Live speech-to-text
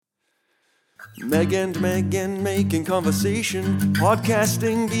Meg and Megan making conversation,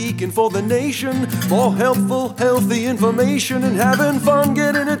 podcasting beacon for the nation. More helpful, healthy information and having fun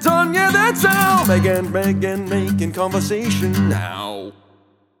getting it done. Yeah, that's how. Meg and Megan making conversation now.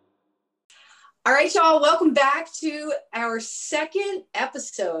 All right, y'all, welcome back to our second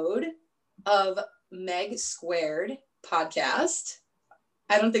episode of Meg Squared podcast.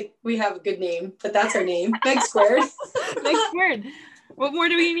 I don't think we have a good name, but that's our name, Meg Squared. Meg Squared. What more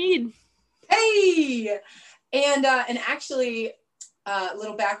do we need? Hey! And actually, a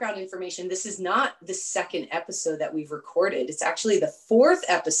little background information. This is not the second episode that we've recorded. It's actually the fourth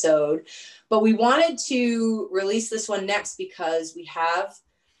episode, but we wanted to release this one next because we have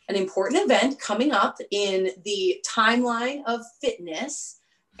an important event coming up in the timeline of fitness,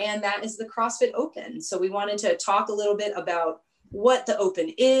 and that is the CrossFit Open. So we wanted to talk a little bit about what the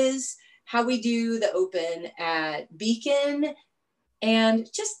Open is, how we do the Open at Beacon, and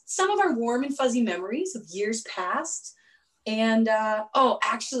just some of our warm and fuzzy memories of years past. And oh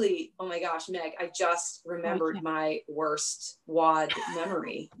my gosh, Meg, I just remembered my worst WOD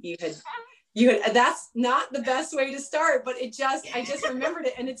memory. You had, that's not the best way to start, but I just remembered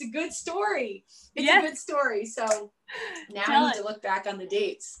it, and it's a good story. It's a good story. So now I need to look back on the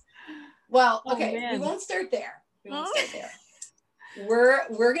dates. Well, okay, we won't start there.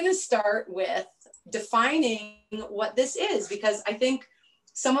 We're going to start with defining what this is, because I think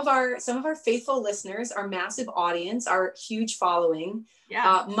some of our faithful listeners, our massive audience, our huge following,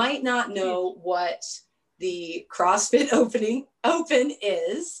 might not know what the CrossFit Open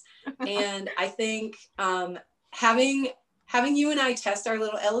is. And I think having you and I test our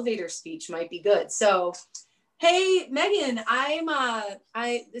little elevator speech might be good. So, hey, Megan,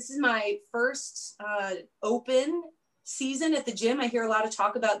 this is my first Open season at the gym. I hear a lot of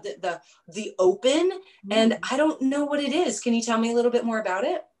talk about the Open, and I don't know what it is. Can you tell me a little bit more about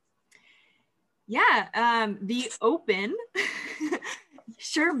it? Yeah, the Open.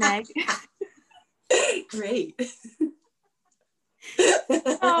 Sure, Meg. Great.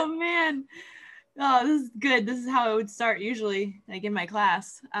 Oh man. Oh, this is good. This is how it would start usually, like in my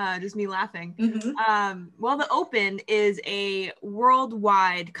class, just me laughing. Mm-hmm. Well, the Open is a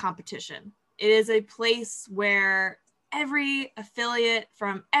worldwide competition. It is a place where every affiliate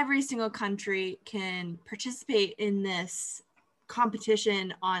from every single country can participate in this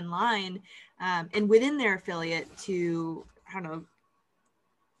competition online, and within their affiliate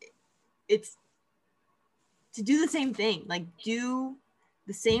it's to do the same thing, like do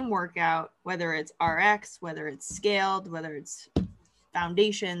the same workout, whether it's RX, whether it's scaled, whether it's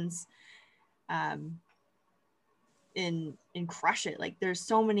foundations, and crush it. Like there's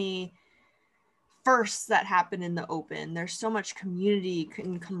so many firsts that happen in the Open. There's so much community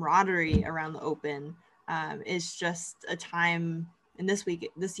and camaraderie around the Open. It's just a time, and this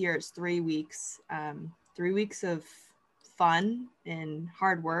year it's 3 weeks, 3 weeks of fun and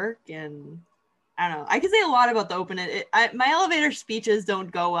hard work. And I don't know, I can say a lot about the Open. My elevator speeches don't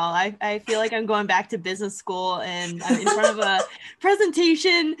go well. I feel like I'm going back to business school and I'm in front of a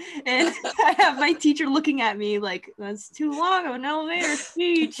presentation and I have my teacher looking at me like, that's too long of an elevator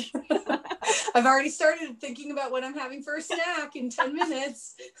speech. I've already started thinking about what I'm having for a snack in 10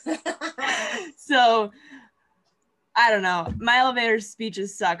 minutes. So I don't know. My elevator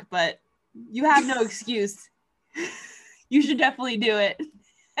speeches suck, but you have no excuse. You should definitely do it.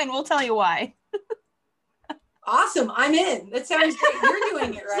 And we'll tell you why. Awesome. I'm in. That sounds great. You're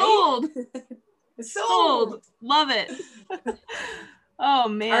doing it, right? Sold. Sold. Love it. Oh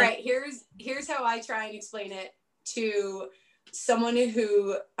man. All right. Here's how I try and explain it to someone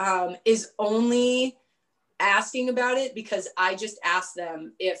who is only asking about it because I just asked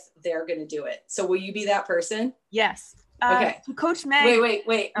them if they're going to do it. So will you be that person? Yes. Okay. So Coach Meg.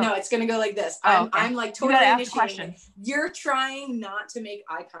 Wait. Oh. No, it's going to go like this. Okay. I'm like totally initiating. You're trying not to make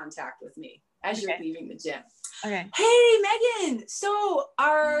eye contact with me as you're leaving the gym. Okay. Hey, Megan. So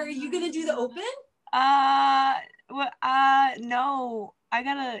are you going to do the Open? No, I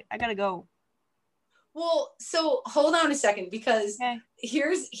gotta go. Well, so hold on a second, because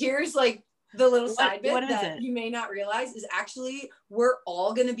here's like the little side bit that you may not realize is actually we're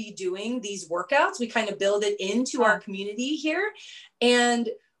all going to be doing these workouts. We kind of build it into our community here. And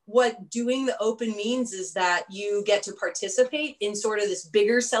what doing the Open means is that you get to participate in sort of this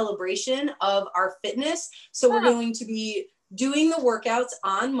bigger celebration of our fitness. So we're going to be doing the workouts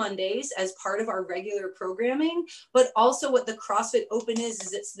on Mondays as part of our regular programming, but also what the CrossFit Open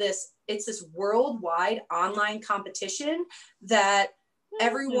is it's this worldwide online competition that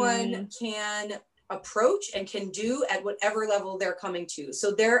everyone can approach and can do at whatever level they're coming to.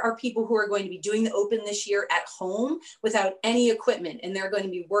 So there are people who are going to be doing the open this year at home without any equipment, and they're going to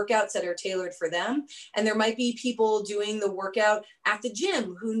be workouts that are tailored for them. And there might be people doing the workout at the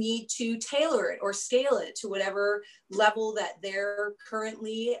gym who need to tailor it or scale it to whatever level that they're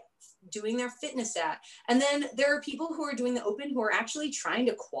currently doing their fitness at. And then there are people who are doing the open who are actually trying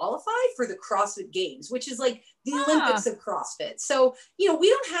to qualify for the CrossFit Games, which is like the Olympics of CrossFit. So, you know, we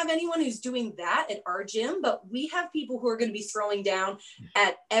don't have anyone who's doing that at our gym, but we have people who are going to be throwing down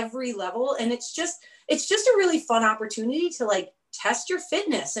at every level. And it's just a really fun opportunity to like test your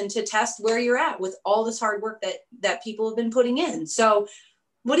fitness and to test where you're at with all this hard work that people have been putting in. So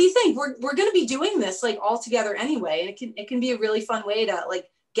what do you think? We're going to be doing this like all together anyway. And it can be a really fun way to like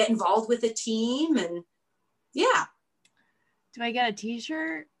get involved with a team. And yeah. Do I get a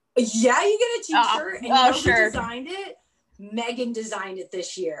t-shirt? Yeah, you get a t-shirt. And you know sure. Who designed it? Megan designed it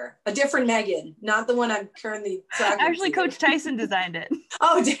this year. A different Megan, not the one I'm currently talking Actually, to. Coach Tyson designed it.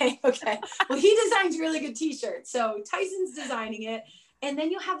 Oh, dang. Okay. Well, he designs really good t-shirts. So Tyson's designing it. And then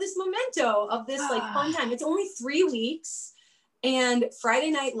you'll have this memento of this like fun time. It's only 3 weeks. And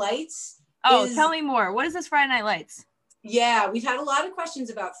Friday Night Lights. Tell me more. What is this Friday Night Lights? Yeah, we've had a lot of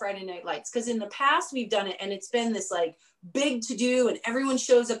questions about Friday Night Lights because in the past we've done it and it's been this like big to do and everyone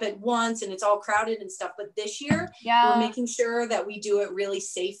shows up at once and it's all crowded and stuff. But this year we're making sure that we do it really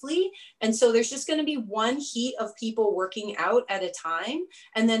safely. And so there's just going to be one heat of people working out at a time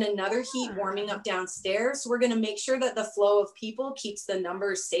and then another heat warming up downstairs. So we're going to make sure that the flow of people keeps the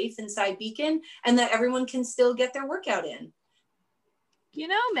numbers safe inside Beacon and that everyone can still get their workout in. You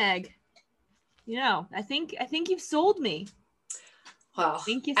know, Meg. You know, I think you've sold me. Well,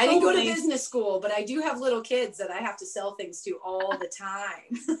 I didn't go to business school, but I do have little kids that I have to sell things to all the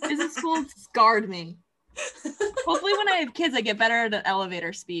time. Business school scarred me. Hopefully when I have kids, I get better at an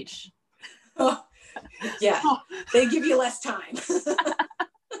elevator speech. Oh, yeah, they give you less time.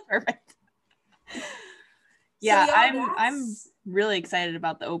 Perfect. Yeah, so, I'm really excited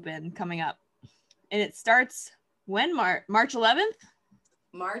about the open coming up. And it starts when? March 11th?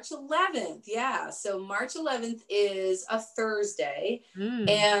 March 11th. Yeah. So March 11th is a Thursday.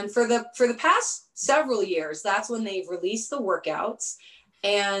 And for the past several years, that's when they've released the workouts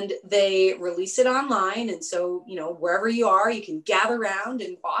and they release it online. And so, you know, wherever you are, you can gather around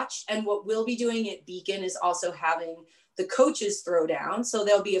and watch. And what we'll be doing at Beacon is also having the coaches throw down. So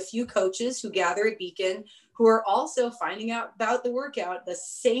there'll be a few coaches who gather at Beacon who are also finding out about the workout at the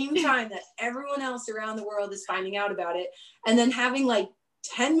same time that everyone else around the world is finding out about it. And then having like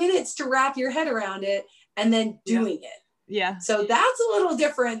 10 minutes to wrap your head around it and then doing it. Yeah. So that's a little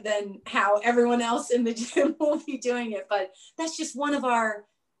different than how everyone else in the gym will be doing it. But that's just one of our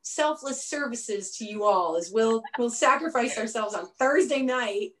selfless services to you all is we'll sacrifice ourselves on Thursday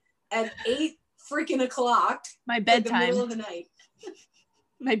night at 8 freaking o'clock. My bedtime. The middle of the night.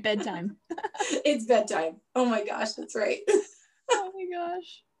 My bedtime. It's bedtime. Oh my gosh, that's right. Oh my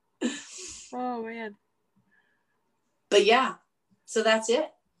gosh. Oh man. But yeah. So that's it.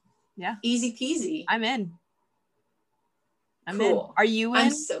 Yeah. Easy peasy. I'm in. I'm cool. in. Are you in?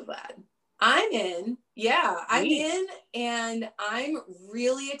 I'm so glad. I'm in. Yeah, I'm in. And I'm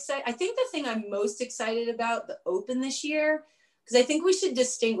really excited. I think the thing I'm most excited about the open this year, because I think we should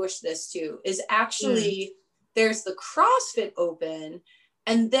distinguish this too, is actually there's the CrossFit Open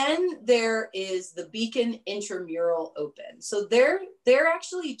and then there is the Beacon Intramural Open. So they're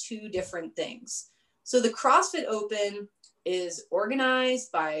actually two different things. So the CrossFit Open is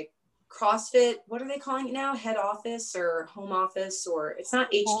organized by CrossFit. What are they calling it now? Head office or home office, or it's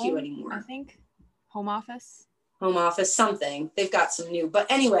not HQ anymore. I think home office, something. They've got some new, but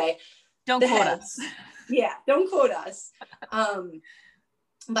anyway, don't quote us. Yeah. Don't quote us.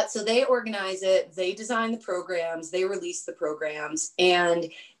 But so they organize it, they design the programs, they release the programs.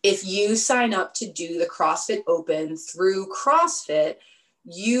 And if you sign up to do the CrossFit Open through CrossFit,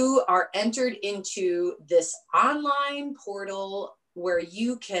 you are entered into this online portal where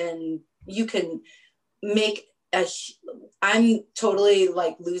you can make I'm totally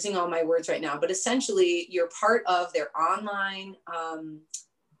like losing all my words right now, but essentially you're part of their online,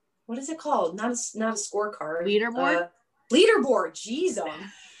 what is it called? Not a scorecard. Leaderboard? Leaderboard, geez,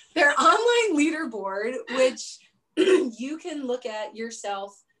 their online leaderboard, which you can look at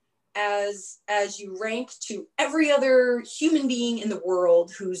yourself as you rank to every other human being in the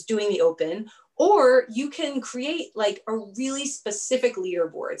world who's doing the open, or you can create like a really specific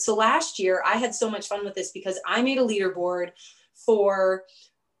leaderboard. So last year I had so much fun with this because I made a leaderboard for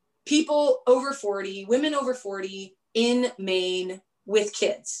people over 40, women over 40 in Maine with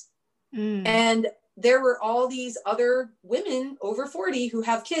kids. And there were all these other women over 40 who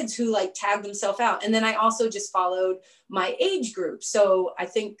have kids who like tag themselves out. And then I also just followed my age group. So I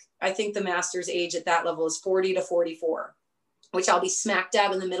think the master's age at that level is 40 to 44, which I'll be smack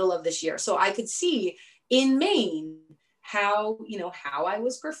dab in the middle of this year. So I could see in Maine how I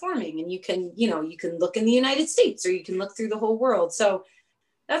was performing. And you can look in the United States, or you can look through the whole world. So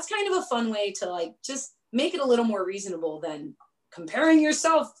that's kind of a fun way to like just make it a little more reasonable than comparing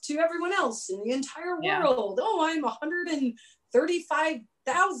yourself to everyone else in the entire world. Oh, I'm 135,000th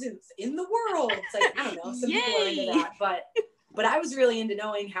in the world. It's like, I don't know, some people are into that, but I was really into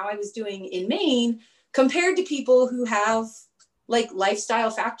knowing how I was doing in Maine compared to people who have like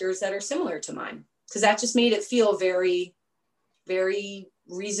lifestyle factors that are similar to mine. Because that just made it feel very, very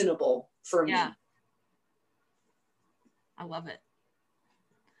reasonable for me. I love it.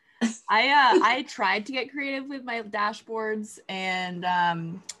 I tried to get creative with my dashboards, and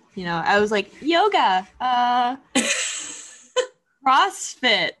I was like, yoga,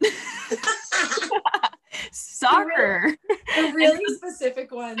 CrossFit, soccer. The really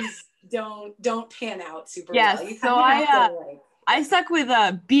specific ones don't pan out super well. Yes, so I stuck with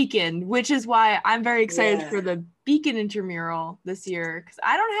Beacon, which is why I'm very excited for the Beacon intramural this year, because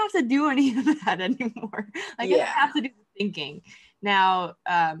I don't have to do any of that anymore. I don't have to do the thinking. Now,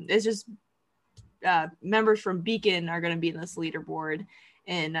 it's just members from Beacon are going to be in this leaderboard,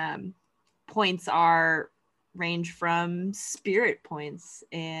 and points range from spirit points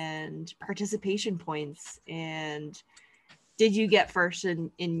and participation points, and did you get first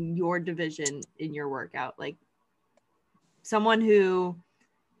in your division in your workout? Like someone who,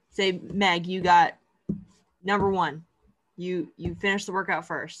 say, Meg, you got number 1, you finished the workout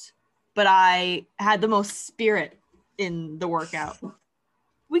first, but I had the most spirit in the workout.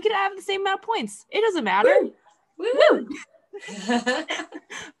 We could have the same amount of points. It doesn't matter. Woo! Woo!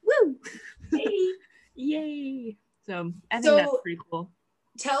 Woo! Hey. Yay! So I think that's pretty cool.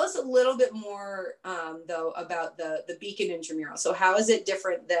 Tell us a little bit more, though, about the Beacon intramural. So how is it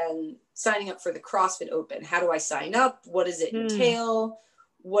different than signing up for the CrossFit Open? How do I sign up? What does it entail?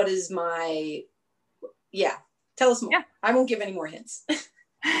 What is my... Yeah, tell us more. Yeah. I won't give any more hints.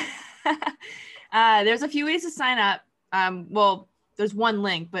 There's a few ways to sign up. Well, there's one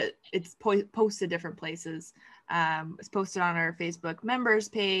link, but it's posted different places. It's posted on our Facebook members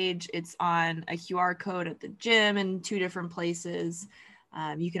page. It's on a QR code at the gym in 2 different places.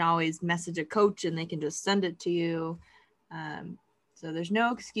 You can always message a coach and they can just send it to you. So there's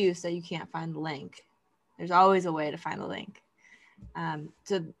no excuse that you can't find the link. There's always a way to find the link.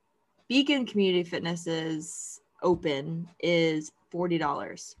 So Beacon Community Fitness's Open is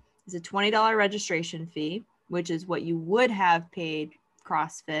 $40. It's a $20 registration fee, which is what you would have paid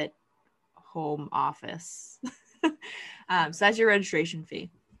CrossFit home office. So that's your registration fee.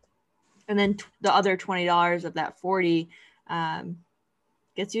 And then the other $20 of that 40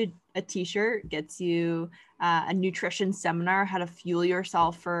 gets you a t-shirt, gets you a nutrition seminar, how to fuel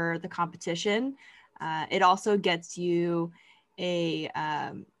yourself for the competition. It also gets you a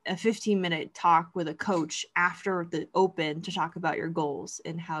 15-minute talk with a coach after the Open to talk about your goals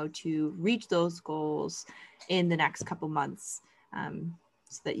and how to reach those goals in the next couple months,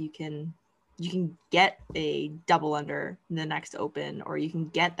 so that you can get a double under the next Open, or you can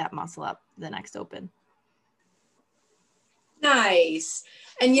get that muscle up the next Open. Nice.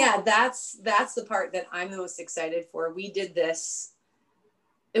 And yeah, that's the part that I'm the most excited for. We did this,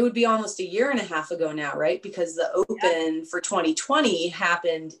 it would be almost a year and a half ago now, right? Because the Open for 2020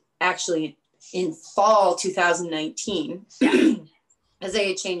 happened actually in fall 2019, as they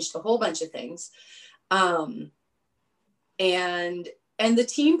had changed a whole bunch of things. And the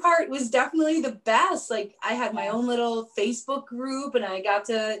team part was definitely the best. Like I had my own little Facebook group, and I got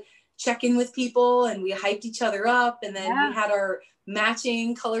to check in with people, and we hyped each other up. And then we had our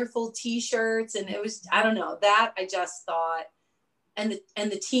matching colorful t-shirts, and it was, I don't know, that I just thought, and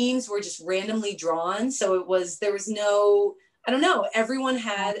the teams were just randomly drawn. So there was no, I don't know, everyone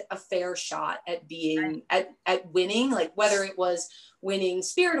had a fair shot at being, at winning, like whether it was winning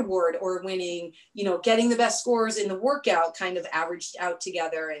Spirit Award or winning, getting the best scores in the workout, kind of averaged out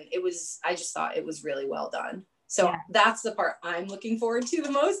together. And I just thought it was really well done. So that's the part I'm looking forward to the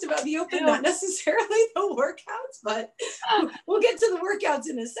most about the Open, not necessarily the workouts, but we'll get to the workouts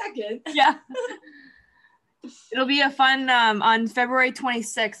in a second. Yeah. It'll be a fun, on February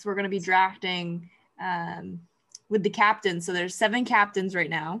 26th, we're going to be drafting with the captains. So there's 7 captains right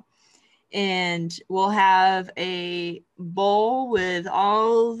now, and we'll have a bowl with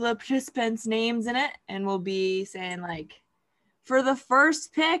all the participants' names in it. And we'll be saying like, for the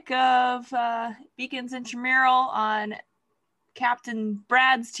first pick of Beacon's intramural on Captain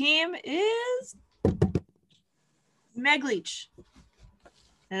Brad's team is Meg Leach.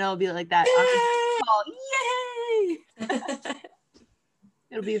 And it'll be like that. Yay!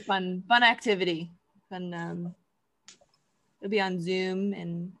 It'll be a fun activity. It'll be on Zoom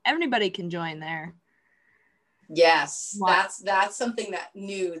and everybody can join there. Yes, that's something that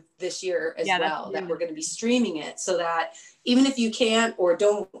new this year as well, that we're going to be streaming it, so that even if you can't or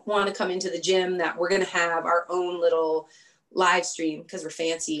don't want to come into the gym, that we're going to have our own little live stream because we're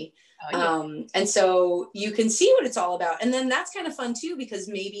fancy. And so you can see what it's all about. And then that's kind of fun too, because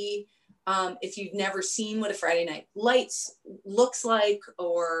maybe if you've never seen what a Friday Night Lights looks like,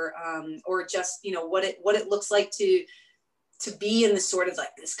 or just, you know, what it looks like to be in this sort of like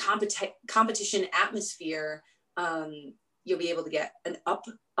this competition atmosphere, you'll be able to get an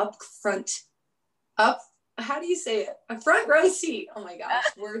how do you say it? A front row seat. Oh my gosh,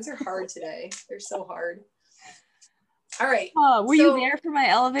 words are hard today. They're so hard. All right. Were you there for my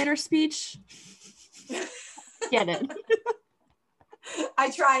elevator speech? Get it.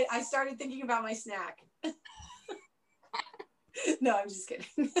 I tried. I started thinking about my snack. No, I'm just kidding.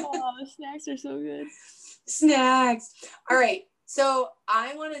 Oh, the snacks are so good. Snacks. All right. So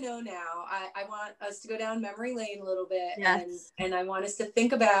I want to know now, I want us to go down memory lane a little bit. Yes. And I want us to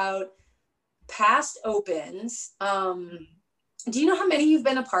think about past opens. Do you know how many you've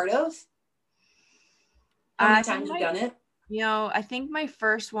been a part of? How many times you've done it? You know, I think my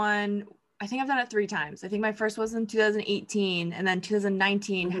first one, I think I've done it 3 times. I think my first was in 2018, and then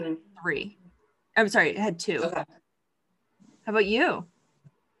 2019 had 3. I'm sorry, it had 2. Okay. How about you?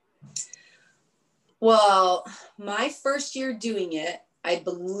 Well, my first year doing it, I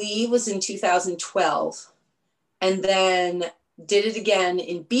believe, was in 2012, and then did it again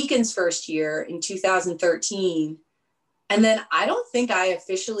in Beacon's first year in 2013. And then I don't think I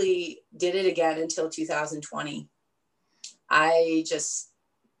officially did it again until 2020. I just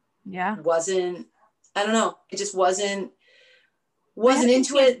wasn't, I don't know. It just wasn't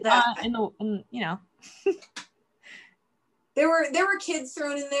into it. You know, there were kids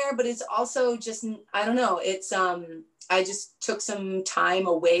thrown in there, but it's also just, I don't know. It's, I just took some time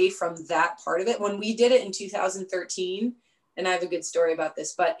away from that part of it. When we did it in 2013, and I have a good story about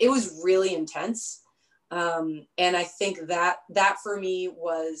this, but it was really intense. And I think that for me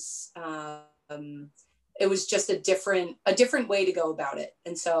was, it was just a different way to go about it.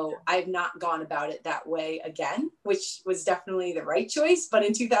 And so I've not gone about it that way again, which was definitely the right choice. But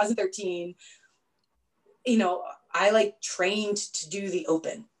in 2013, you know, I like trained to do the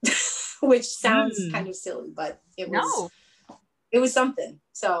open, which sounds kind of silly, but it was something.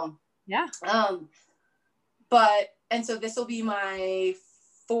 So, yeah. And so this will be my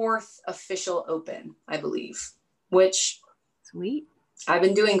 4th official open, I believe, which sweet. I've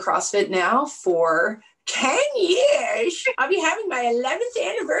been doing CrossFit now for 10 years. I'll be having my 11th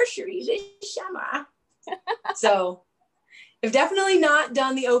anniversary this summer. So I've definitely not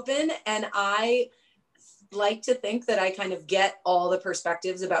done the open, and I like to think that I kind of get all the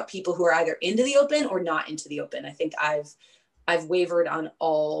perspectives about people who are either into the open or not into the open. I think I've wavered on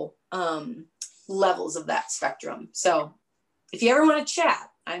all levels of that spectrum. So if you ever want to chat,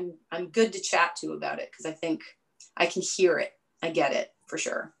 I'm good to chat to about it, because I think I can hear it. I get it for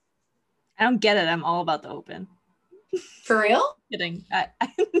sure. I don't get it. I'm all about the open. For real? Kidding.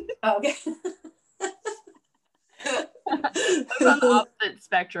 Oh, okay. I'm on the opposite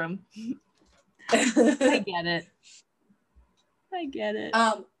spectrum. I get it.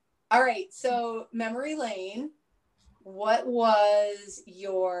 All right. So memory lane, what was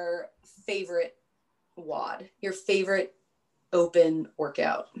your favorite WOD? Your favorite open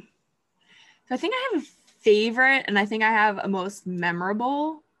workout? So I think I have a favorite, and I think I have a most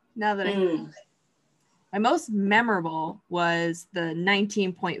memorable now that my most memorable was the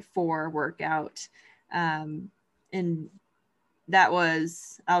 19.4 workout. And that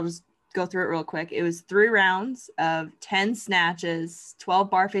was, I'll just go through it real quick. It was 3 rounds of 10 snatches, 12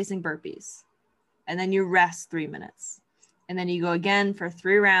 bar facing burpees, and then you rest 3 minutes. And then you go again for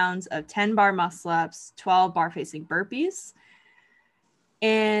 3 rounds of 10 bar muscle ups, 12 bar facing burpees.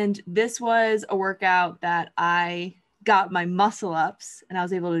 And this was a workout that I got my muscle ups, and I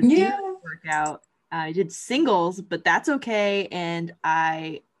was able to do the workout. I did singles, but that's okay. And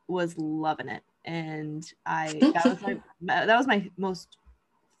I was loving it. And that was my most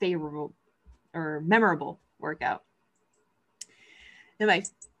favorable or memorable workout. And my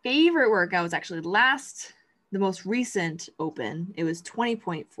favorite workout was actually the most recent open. It was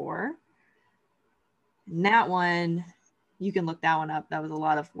 20.4. And that one, you can look that one up. That was a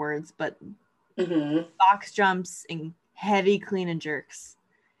lot of words, but box jumps and heavy clean and jerks.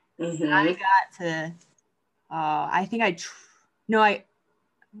 I got to,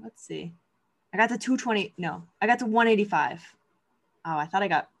 let's see. I got to 220. No, I got to 185. Oh, I thought I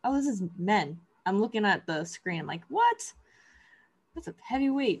got, oh, this is men. I'm looking at the screen. I'm like, what? That's a heavy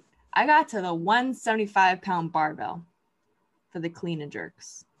weight. I got to the 175-pound barbell for the clean and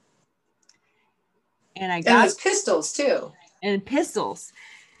jerks. And I got, and those pistols too. And pistols.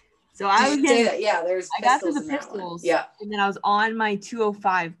 So Did I was you getting, say that? Yeah, there's I got to pistols the in that pistols. one. Yeah. And then I was on my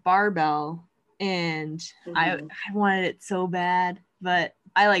 205 barbell, and I wanted it so bad, but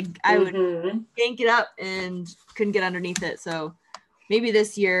I would yank it up and couldn't get underneath it. So maybe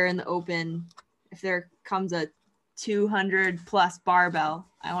this year in the open, if there comes a 200 plus barbell,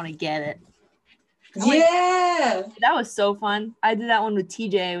 I want to get it. Yeah. That was so fun. I did that one with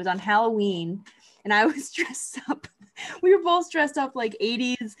TJ. It was on Halloween, and I was dressed up. We were both dressed up like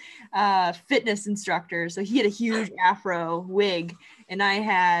 80s fitness instructors. So he had a huge afro wig, and I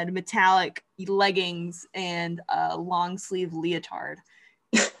had metallic leggings and a long sleeve leotard.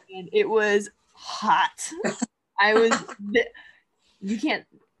 And it was hot. I was, you can't,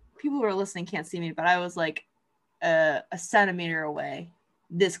 people who are listening can't see me, but I was like a centimeter away,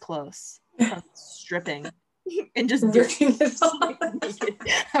 this close from stripping and just ripping it off.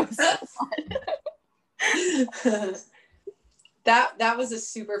 I was so fun. That was a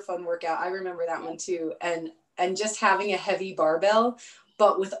super fun workout. I remember that one too. And just having a heavy barbell,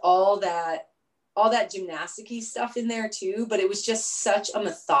 but with all that gymnasticy stuff in there too. But it was just such a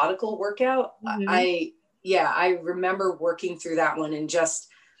methodical workout. I remember working through that one and just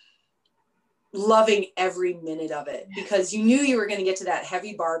loving every minute of it, because you knew you were going to get to that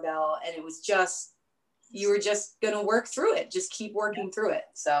heavy barbell, and it was just, you were just going to work through it, just keep working through it.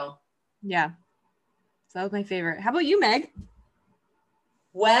 So yeah, so that was my favorite. How about you, Meg?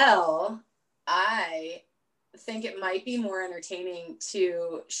 Well, I think it might be more entertaining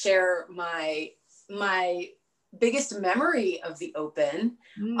to share my biggest memory of the Open.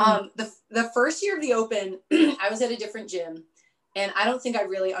 The first year of the Open, I was at a different gym, and I don't think I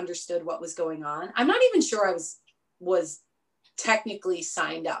really understood what was going on. I'm not even sure I was technically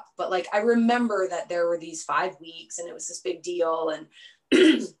signed up, but like, I remember that there were these 5 weeks and it was this big deal. And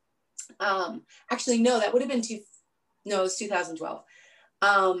actually, no, that would have been it was 2012.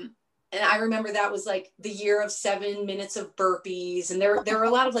 And I remember that was like the year of 7 minutes of burpees. And there were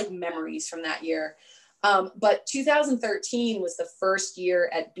a lot of like memories from that year. But 2013 was the first year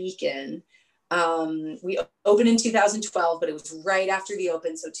at Beacon. We opened in 2012, but it was right after the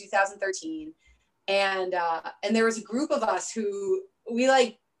Open. So 2013. And there was a group of us who we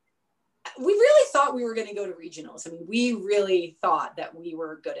really thought we were going to go to regionals. I mean, we really thought that we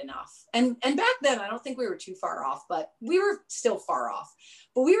were good enough. And back then, I don't think we were too far off, but we were still far off.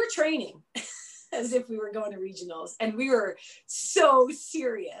 But we were training as if we were going to regionals, and we were so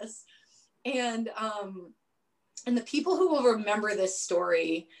serious. And the people who will remember this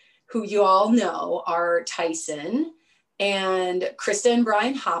story, who you all know, are Tyson and Krista and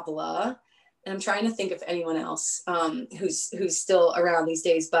Brian Hoppola. And I'm trying to think of anyone else who's still around these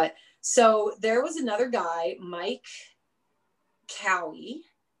days. But so there was another guy, Mike Cowie,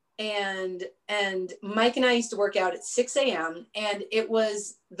 and Mike and I used to work out at 6 a.m. and it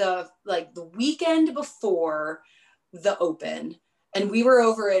was the weekend before the Open. And we were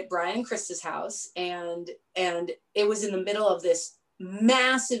over at Brian and Krista's house, and it was in the middle of this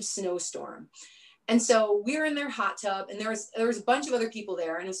massive snowstorm. And so we were in their hot tub, and there was a bunch of other people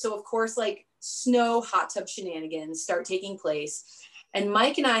there. And so of course, like, snow hot tub shenanigans start taking place. And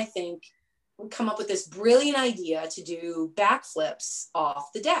Mike and I think we come up with this brilliant idea to do backflips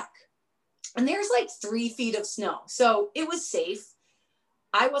off the deck. And there's like 3 feet of snow. So it was safe.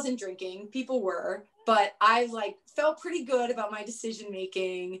 I wasn't drinking, people were, but I like felt pretty good about my decision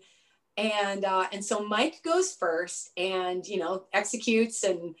making. And so Mike goes first and, executes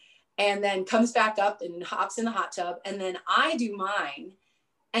and then comes back up and hops in the hot tub. And then I do mine.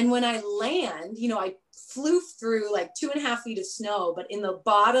 And when I land, I flew through like 2.5 feet of snow, but in the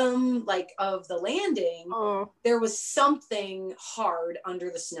bottom of the landing, there was something hard under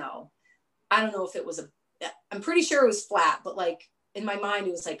the snow. I don't know if it was I'm pretty sure it was flat, but like in my mind,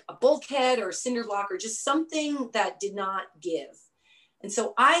 it was like a bulkhead or a cinder block or just something that did not give. And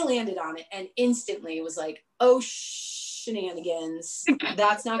so I landed on it, and instantly it was like, oh, shenanigans.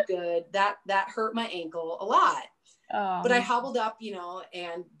 That's not good. That hurt my ankle a lot. But I hobbled up,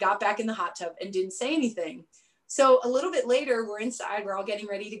 and got back in the hot tub and didn't say anything. So a little bit later, we're inside, we're all getting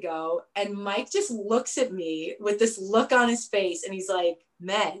ready to go. And Mike just looks at me with this look on his face. And he's like,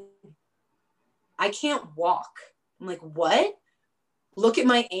 Meg, I can't walk. I'm like, what? Look at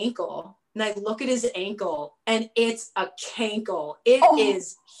my ankle. And I look at his ankle, and it's a cankle. It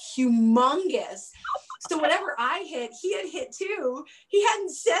is humongous. So whatever I hit, he had hit too. He hadn't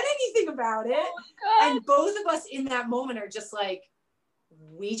said anything about it. And both of us in that moment are just like,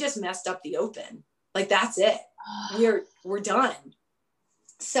 we just messed up the open. Like, that's it. We're done.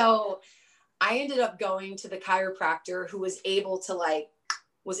 So I ended up going to the chiropractor who was able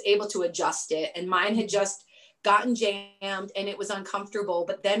to adjust it. And mine had just gotten jammed and it was uncomfortable.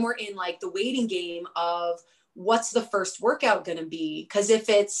 But then we're in like the waiting game of what's the first workout going to be? Because if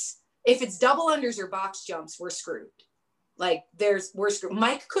it's double unders or box jumps, we're screwed. Like we're screwed.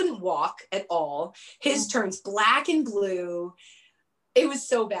 Mike couldn't walk at all. His turns black and blue. It was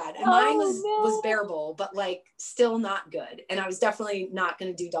so bad. And mine was bearable, but like still not good. And I was definitely not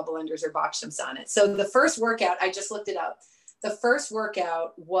going to do double unders or box jumps on it. So the first workout, I just looked it up. The first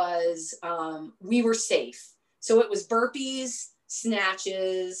workout was, we were safe. So it was burpees,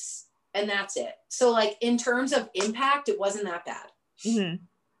 snatches, and that's it. So like in terms of impact, it wasn't that bad. Mm-hmm.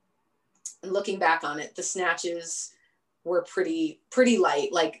 And looking back on it, the snatches were pretty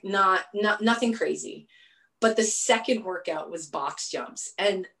light, like nothing crazy. But the second workout was box jumps.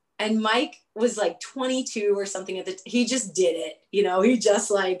 And Mike was like 22 or something he just did it, he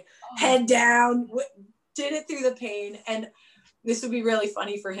just like head down, did it through the pain. And this would be really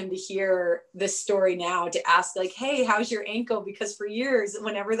funny for him to hear this story now, to ask like, hey, how's your ankle? Because for years,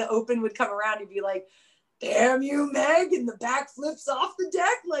 whenever the open would come around, he'd be like, damn you, Meg, and the back flips off the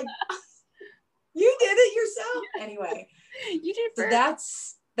deck. Like, you did it yourself. Anyway, you did. So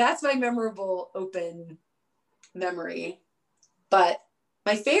that's my memorable open memory. But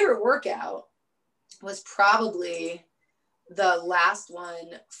my favorite workout was probably the last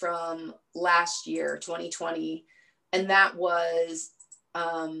one from last year, 2020. And that was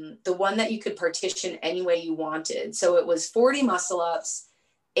the one that you could partition any way you wanted. So it was 40 muscle ups,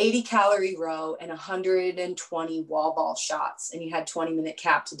 80 calorie row, and 120 wall ball shots. And you had 20-minute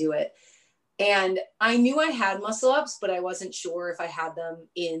cap to do it. And I knew I had muscle ups, but I wasn't sure if I had them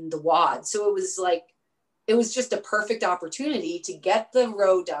in the WOD. So it was just a perfect opportunity to get the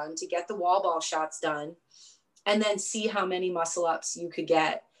row done, to get the wall ball shots done, and then see how many muscle ups you could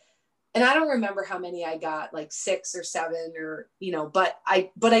get. And I don't remember how many I got, like 6 or 7 or, but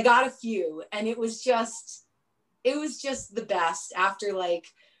I got a few, and it was just the best after like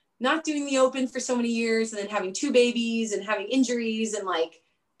not doing the open for so many years and then having 2 babies and having injuries and like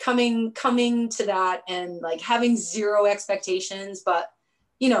coming to that and like having 0 expectations, but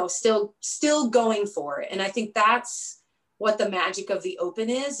still going for it. And I think that's what the magic of the open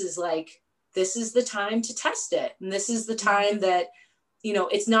is like, this is the time to test it. And this is the time that,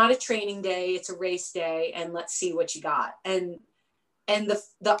 it's not a training day, it's a race day, and let's see what you got. And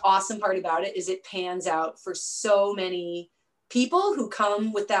the awesome part about it is it pans out for so many people who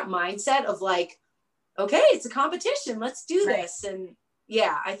come with that mindset of like, okay, it's a competition, let's do this. And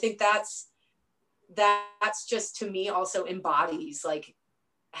yeah, I think that's just, to me, also embodies like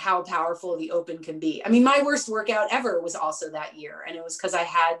how powerful the open can be. I mean, my worst workout ever was also that year. And it was because I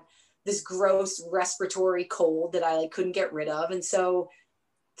had this gross respiratory cold that I like couldn't get rid of. And so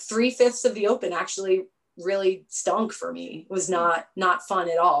 3/5 of the open actually really stunk for me. It was not fun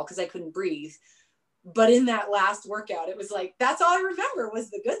at all because I couldn't breathe. But in that last workout, it was like, that's all I remember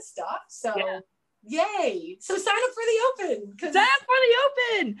was the good stuff. So yay. So sign up for the open. Sign up for the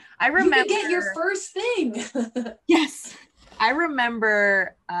open. I remember. You can get your first thing. Yes. I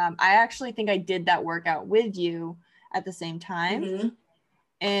remember, I actually think I did that workout with you at the same time. Mm-hmm.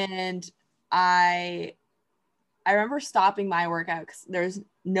 And I remember stopping my workout because there's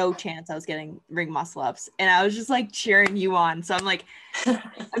no chance I was getting ring muscle ups. And I was just like cheering you on. So I'm like,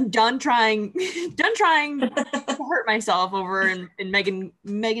 I'm done trying to hurt myself over in Megan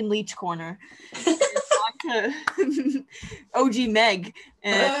Leach corner. To OG Meg.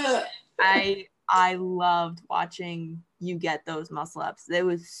 And I loved watching you get those muscle ups. It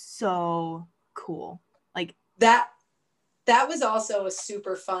was so cool. Like that was also a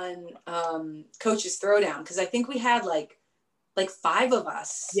super fun coach's throwdown, because I think we had like 5 of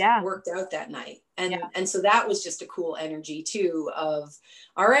us worked out that night. And so that was just a cool energy too of,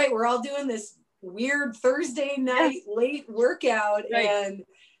 all right, we're all doing this weird Thursday night late workout.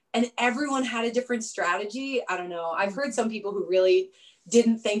 And everyone had a different strategy. I don't know. I've heard some people who really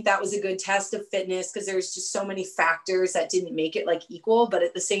didn't think that was a good test of fitness because there's just so many factors that didn't make it like equal. But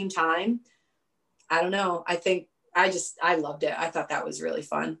at the same time, I don't know. I think I loved it. I thought that was really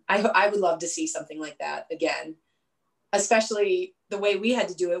fun. I would love to see something like that again, especially the way we had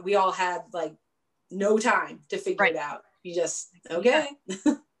to do it. We all had like no time to figure it out. You just, okay.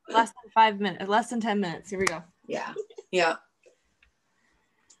 Less than 5 minutes, less than 10 minutes. Here we go. Yeah. Yeah.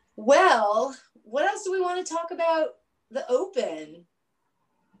 Well, what else do we want to talk about the open?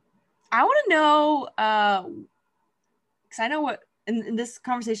 I want to know, because I know what, and this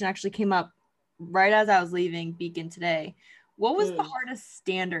conversation actually came up right as I was leaving Beacon today. What was the hardest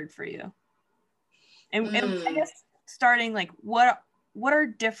standard for you? And I guess starting like, what are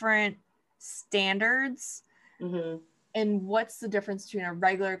different standards, and what's the difference between a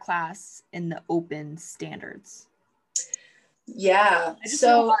regular class and the open standards? Yeah. I just threw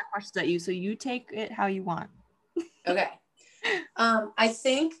a lot of questions at you, so you take it how you want. Okay. I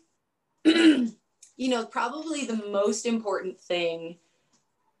think, probably the most important thing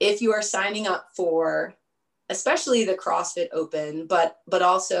if you are signing up for, especially the CrossFit Open, but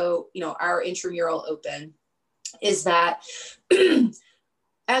also, our intramural open, is that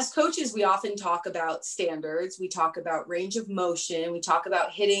as coaches, we often talk about standards. We talk about range of motion. We talk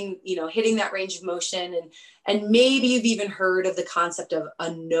about hitting that range of motion. And maybe you've even heard of the concept of a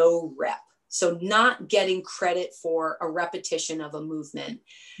no rep. So not getting credit for a repetition of a movement.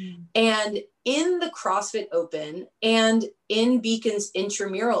 And in the CrossFit Open and in Beacon's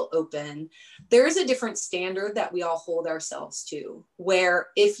intramural open, there is a different standard that we all hold ourselves to, where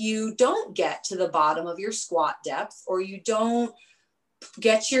if you don't get to the bottom of your squat depth, or you don't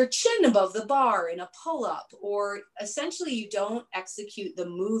get your chin above the bar in a pull-up, or essentially you don't execute the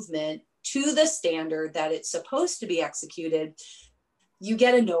movement to the standard that it's supposed to be executed, you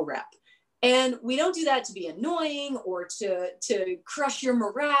get a no rep. And we don't do that to be annoying or to crush your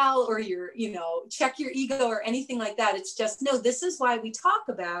morale or check your ego or anything like that. It's just, no, this is why we talk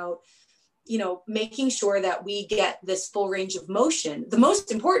about, making sure that we get this full range of motion. The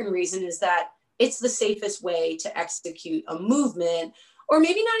most important reason is that it's the safest way to execute a movement, or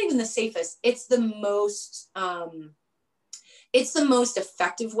maybe not even the safest. It's the most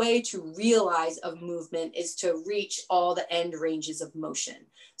effective way to realize a movement is to reach all the end ranges of motion.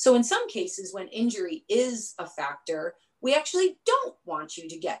 So in some cases, when injury is a factor, we actually don't want you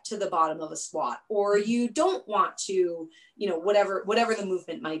to get to the bottom of a squat, or you don't want to, whatever the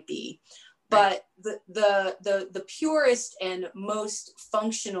movement might be. But the purest and most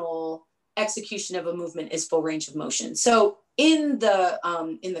functional execution of a movement is full range of motion. So in the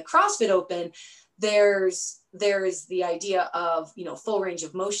CrossFit Open, there's the idea of, full range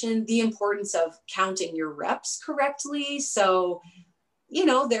of motion, the importance of counting your reps correctly. So,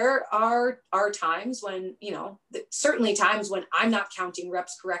 there are times when, certainly times when I'm not counting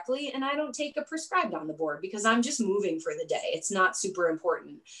reps correctly and I don't take a prescribed on the board because I'm just moving for the day. It's not super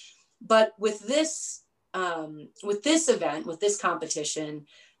important. But with this event, with this competition,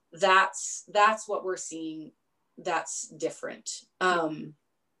 that's what we're seeing. That's different. And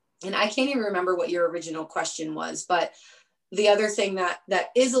I can't even remember what your original question was, but the other thing that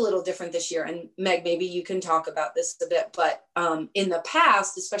is a little different this year, and Meg, maybe you can talk about this a bit, but in the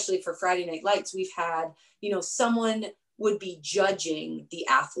past, especially for Friday Night Lights, we've had, someone would be judging the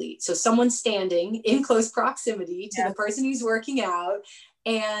athlete. So someone standing in close proximity to the person who's working out,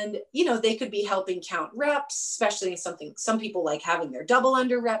 and, they could be helping count reps, especially some people like having their double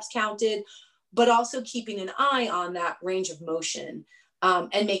under reps counted, but also keeping an eye on that range of motion.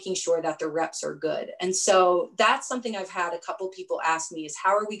 And making sure that the reps are good. And so that's something I've had a couple people ask me is, how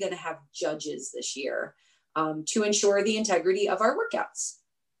are we going to have judges this year to ensure the integrity of our workouts?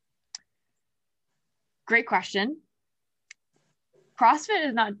 Great question. CrossFit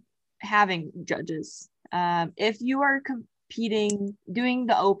is not having judges. If you are doing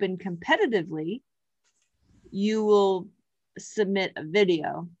the open competitively, you will submit a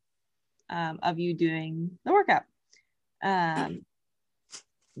video of you doing the workout.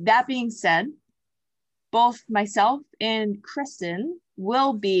 That being said, both myself and Kristen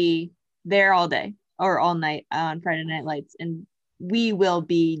will be there all day or all night on Friday Night Lights, and we will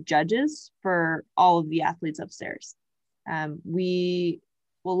be judges for all of the athletes upstairs. We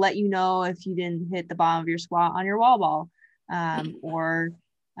will let you know if you didn't hit the bottom of your squat on your wall ball, or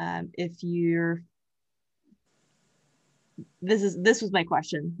if you're. This was my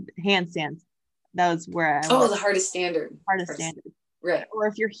question. Handstands. That was where the hardest standard. Standard. Right. Or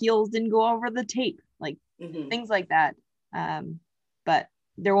if your heels didn't go over the tape, like things like that. But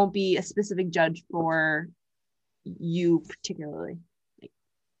there won't be a specific judge for you particularly. Like,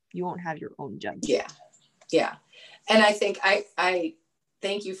 you won't have your own judge. Yeah. And I think I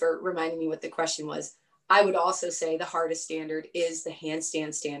thank you for reminding me what the question was. I would also say the hardest standard is the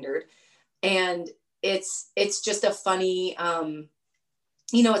handstand standard. And it's just a funny,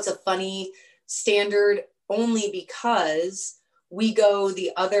 it's a funny standard only because we go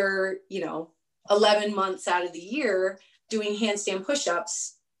the other, 11 months out of the year doing handstand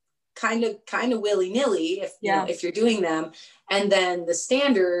push-ups kind of willy-nilly if you're doing them. And then the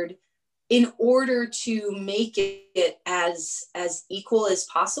standard in order to make it as equal as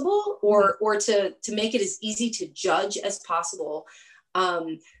possible, or to make it as easy to judge as possible,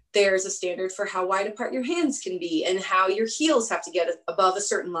 there's a standard for how wide apart your hands can be and how your heels have to get above a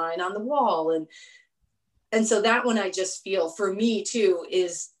certain line on the wall. And so that one, I just feel, for me too,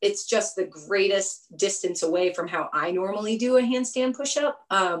 is it's just the greatest distance away from how I normally do a handstand push-up,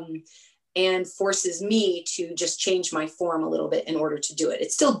 and forces me to just change my form a little bit in order to do it.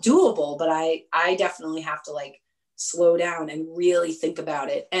 It's still doable, but I definitely have to like slow down and really think about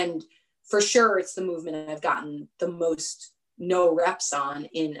it. And for sure, it's the movement I've gotten the most no reps on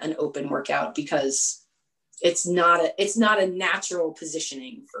in an open workout, because it's not a natural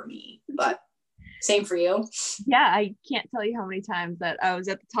positioning for me. But same for you. Yeah, I can't tell you how many times that I was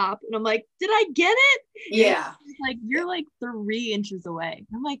at the top and I'm like, did I get it? Yeah. Like, you're like 3 inches away.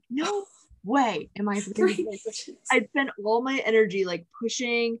 I'm like, no way am I 3 inches. I spent all my energy like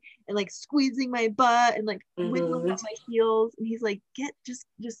pushing and like squeezing my butt and like wiggling up my heels. And he's like, just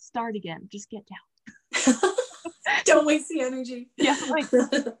start again. Just get down. Don't waste the energy. Yeah, like, tell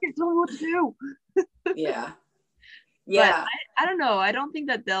me what to do. Yeah. But I don't know. I don't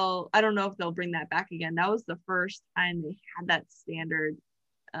know if they'll bring that back again. That was the first time they had that standard,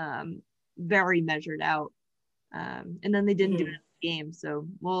 very measured out. And then they didn't do it in the game. So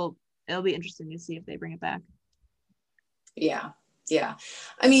it'll be interesting to see if they bring it back. Yeah. Yeah.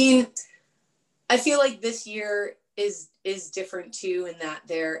 I mean, I feel like this year is different too, in that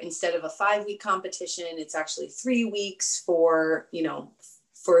they're, instead of a 5-week competition, it's actually 3 weeks for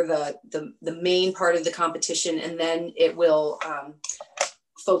the main part of the competition. And then it will,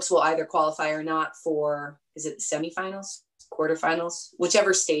 folks will either qualify or not for, is it the semifinals, quarterfinals,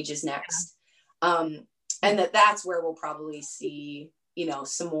 whichever stage is next. And that's where we'll probably see,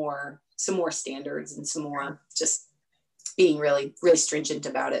 some more standards and some more just being really, really stringent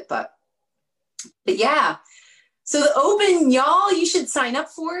about it. But yeah. So the Open, y'all, you should sign up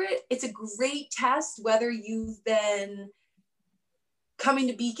for it. It's a great test, whether you've been coming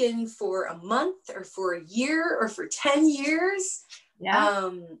to Beacon for a month or for a year or for 10 years.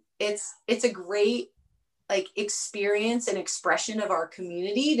 Yeah. It's a great like experience and expression of our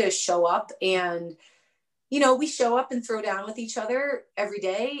community to show up, and we show up and throw down with each other every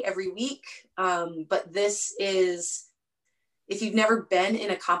day, every week. But this is, if you've never been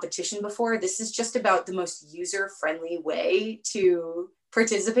in a competition before, this is just about the most user-friendly way to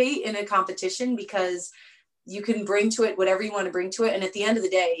participate in a competition, because you can bring to it whatever you want to bring to it. And at the end of the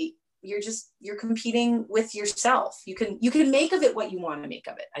day, you're competing with yourself. You can make of it what you want to make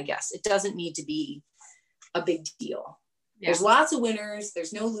of it, I guess. It doesn't need to be a big deal. Yeah. There's lots of winners,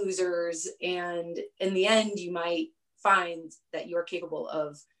 there's no losers. And in the end, you might find that you're capable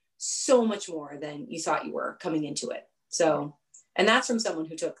of so much more than you thought you were coming into it. So, and that's from someone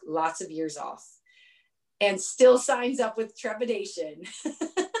who took lots of years off and still signs up with trepidation.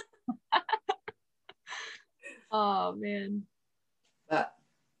 Oh man. But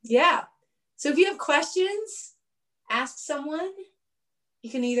yeah. So if you have questions, ask someone. You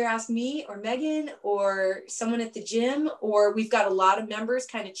can either ask me or Megan or someone at the gym, or we've got a lot of members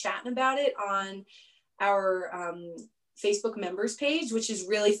kind of chatting about it on our Facebook members page, which is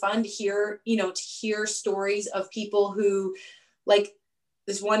really fun to hear, to hear stories of people who, like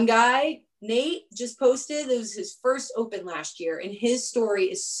this one guy, Nate, just posted, it was his first Open last year, and his story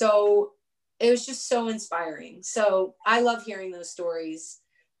is it was just so inspiring. So I love hearing those stories.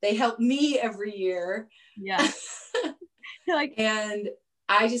 They help me every year. Yeah. And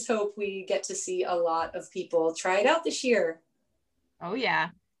I just hope we get to see a lot of people try it out this year. Oh yeah.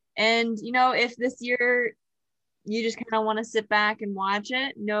 And if this year you just kind of want to sit back and watch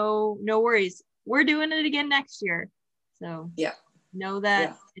it, no worries. We're doing it again next year. So yeah, know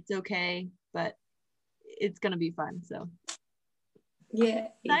that it's okay, but it's going to be fun. So yeah.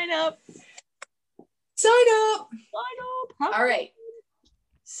 Sign up. All right.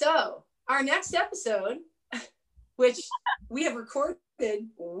 So our next episode, which we have recorded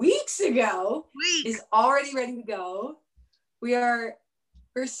weeks ago, is already ready to go. We're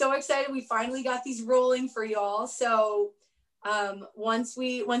so excited. We finally got these rolling for y'all. So once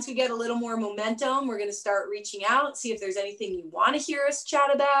we get a little more momentum, we're going to start reaching out, see if there's anything you want to hear us chat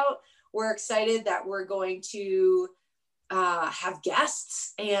about. We're excited that we're going to have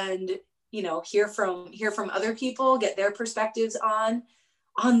guests and hear from other people, get their perspectives on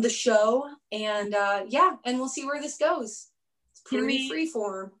the show, and and we'll see where this goes. It's pretty free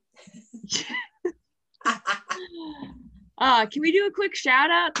form. Can we do a quick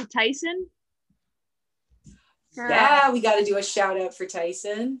shout out to Tyson? We got to do a shout out for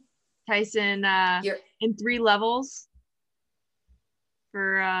Tyson. In 3 levels.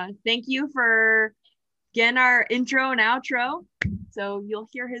 Thank you for getting our intro and outro. So you'll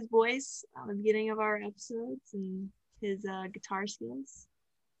hear his voice at the beginning of our episodes and his guitar skills.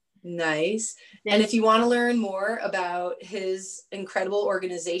 Nice. And if you want to learn more about his incredible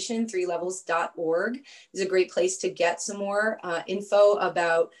organization, 3levels.org is a great place to get some more info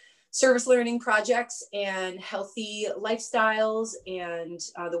about service learning projects and healthy lifestyles and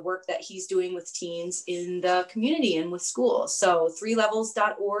the work that he's doing with teens in the community and with schools. So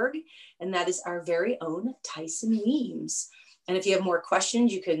 3levels.org, and that is our very own Tyson Weems. And if you have more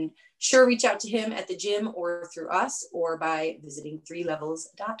questions, you can sure reach out to him at the gym or through us or by visiting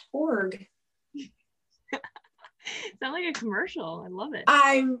 3levels.org. Sound like a commercial. I love it.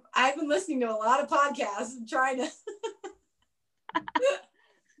 I've been listening to a lot of podcasts and trying to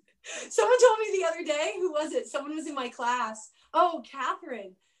someone told me the other day, who was it? Someone was in my class. Oh,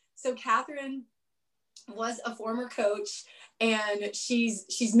 Catherine. So Catherine was a former coach and she's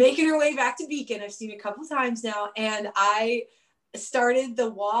making her way back to Beacon. I've seen it a couple times now. And I started the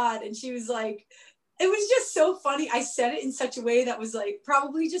WOD and she was like, it was just so funny. I said it in such a way that was like,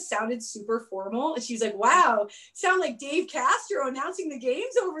 probably just sounded super formal. And she's like, wow, sound like Dave Castro announcing the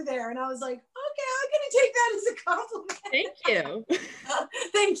games over there. And I was like, okay, I'm going to take that as a compliment. Thank you.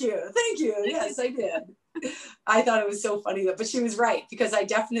 Thank you. Thank you. Yes, I did. I thought it was so funny, but she was right, because I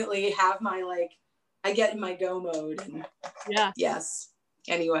definitely have my, like, I get in my go mode. And yeah. Yes.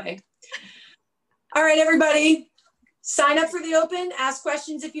 Anyway. All right, everybody. Sign up for the Open, ask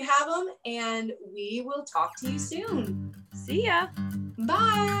questions if you have them, and we will talk to you soon. See ya.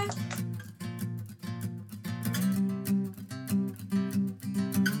 Bye.